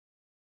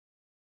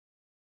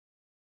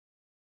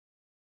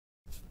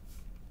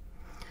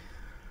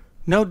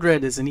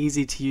Node-RED is an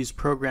easy-to-use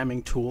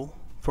programming tool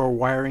for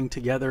wiring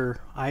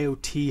together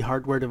IoT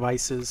hardware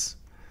devices,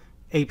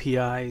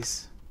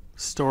 APIs,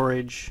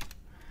 storage,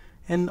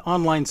 and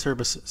online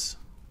services.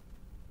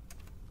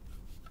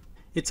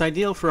 It's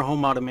ideal for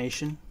home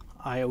automation,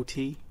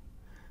 IoT,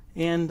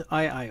 and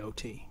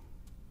IIoT.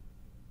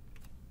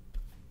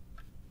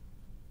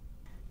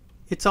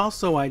 It's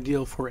also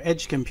ideal for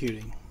edge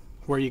computing,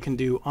 where you can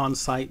do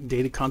on-site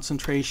data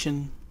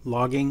concentration,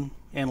 logging,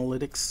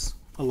 analytics,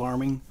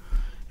 alarming,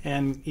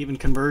 and even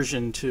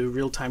conversion to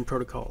real-time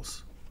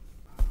protocols.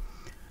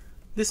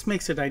 This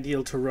makes it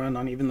ideal to run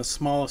on even the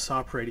smallest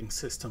operating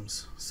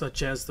systems,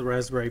 such as the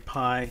Raspberry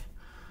Pi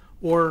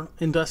or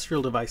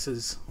industrial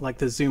devices like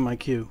the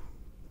ZumIQ.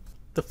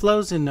 The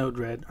flows in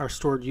Node-RED are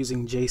stored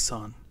using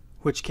JSON,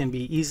 which can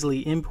be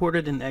easily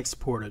imported and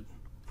exported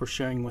for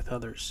sharing with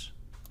others.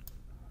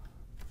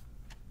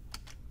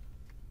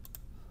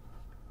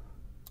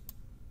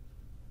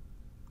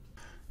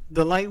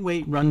 The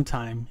lightweight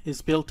runtime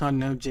is built on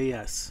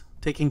Node.js,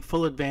 taking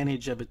full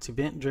advantage of its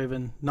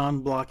event-driven,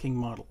 non-blocking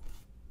model.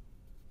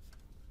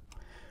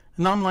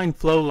 An online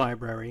flow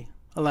library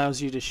allows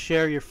you to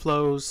share your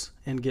flows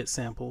and get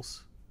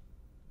samples.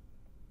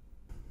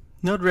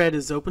 Node-RED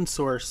is open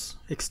source,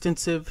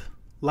 extensive,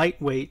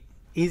 lightweight,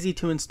 easy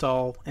to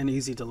install, and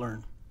easy to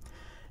learn.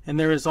 And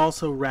there is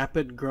also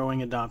rapid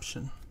growing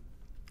adoption.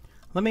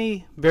 Let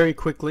me very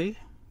quickly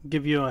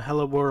give you a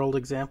Hello World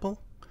example.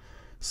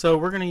 So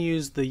we're going to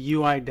use the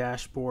UI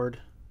dashboard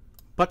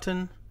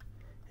button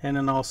and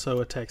then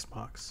also a text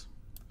box.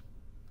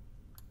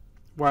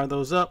 Wire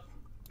those up.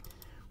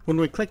 When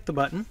we click the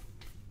button,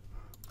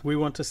 we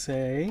want to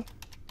say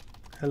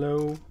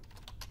Hello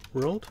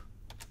World.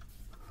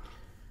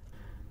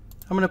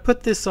 I'm going to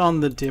put this on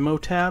the demo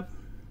tab,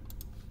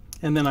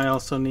 and then I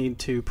also need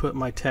to put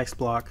my text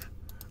block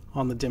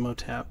on the demo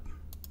tab.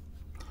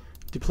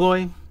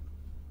 Deploy.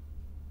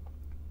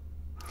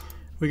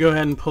 We go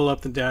ahead and pull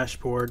up the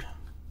dashboard.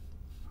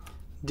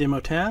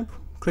 Demo tab,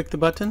 click the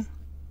button,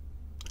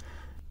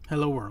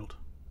 Hello World.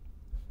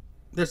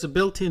 There's a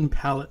built-in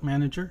palette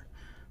manager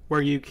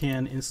where you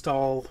can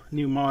install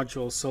new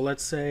modules. So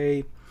let's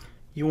say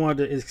you want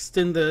to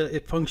extend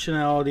the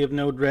functionality of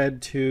Node-RED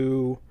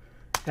to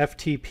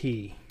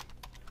FTP.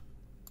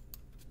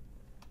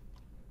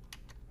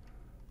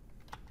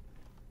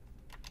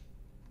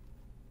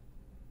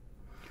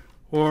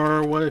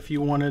 Or what if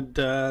you wanted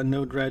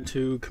Node-RED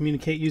to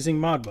communicate using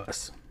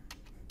Modbus?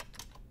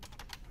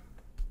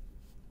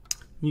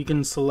 You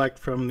can select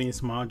from these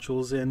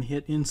modules and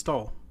hit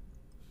install.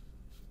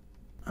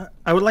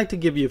 I would like to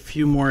give you a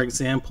few more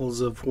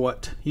examples of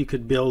what you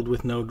could build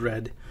with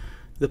Node-RED.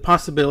 The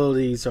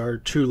possibilities are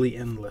truly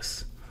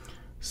endless.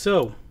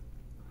 So,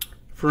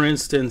 for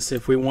instance,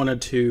 if we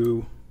wanted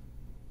to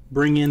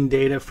bring in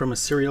data from a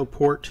serial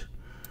port,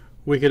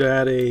 we could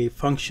add a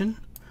function.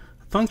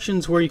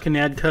 Functions where you can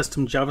add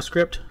custom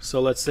JavaScript. So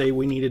let's say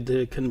we needed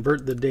to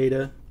convert the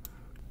data.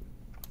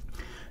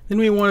 Then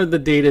we wanted the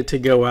data to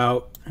go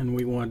out and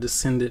we wanted to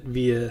send it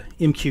via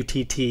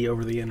MQTT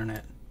over the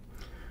internet.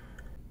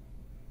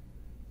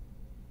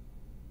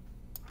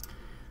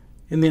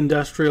 In the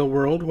industrial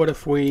world, what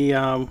if we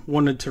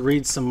wanted to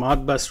read some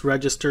Modbus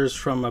registers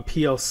from a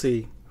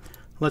PLC?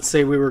 Let's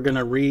say we were going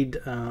to read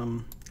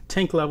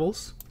tank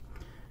levels,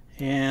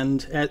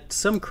 and at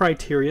some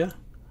criteria,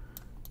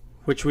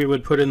 which we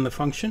would put in the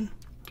function,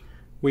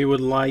 we would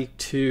like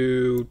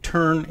to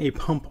turn a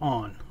pump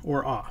on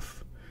or off.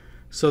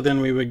 So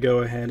then we would go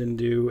ahead and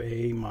do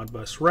a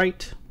Modbus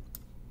write.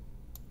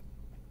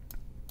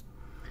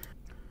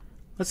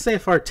 Let's say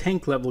if our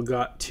tank level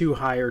got too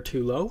high or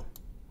too low,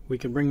 we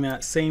can bring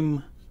that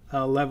same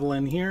level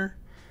in here,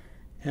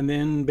 and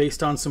then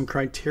based on some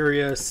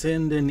criteria,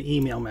 send an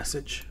email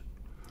message.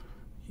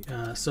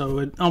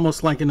 So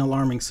almost like an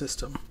alarming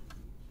system.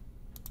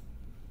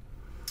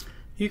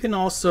 You can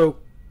also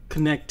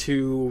connect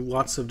to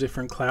lots of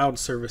different cloud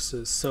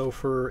services. So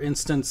for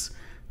instance,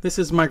 this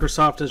is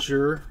Microsoft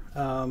Azure,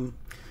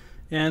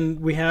 and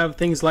we have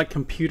things like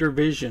computer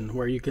vision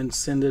where you can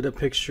send it a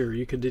picture,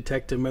 you could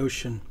detect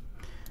emotion.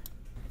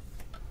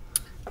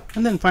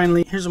 And then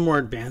finally, here's a more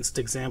advanced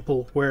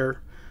example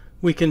where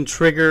we can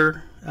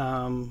trigger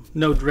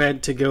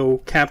Node-RED to go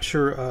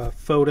capture a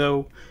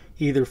photo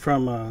either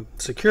from a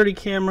security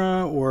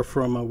camera or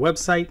from a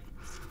website,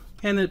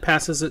 and it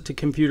passes it to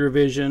computer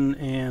vision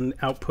and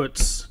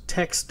outputs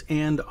text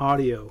and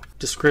audio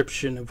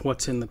description of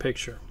what's in the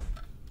picture.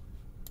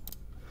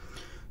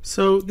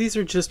 So these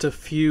are just a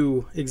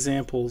few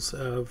examples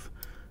of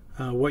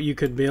what you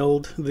could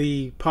build.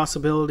 The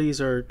possibilities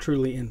are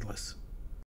truly endless.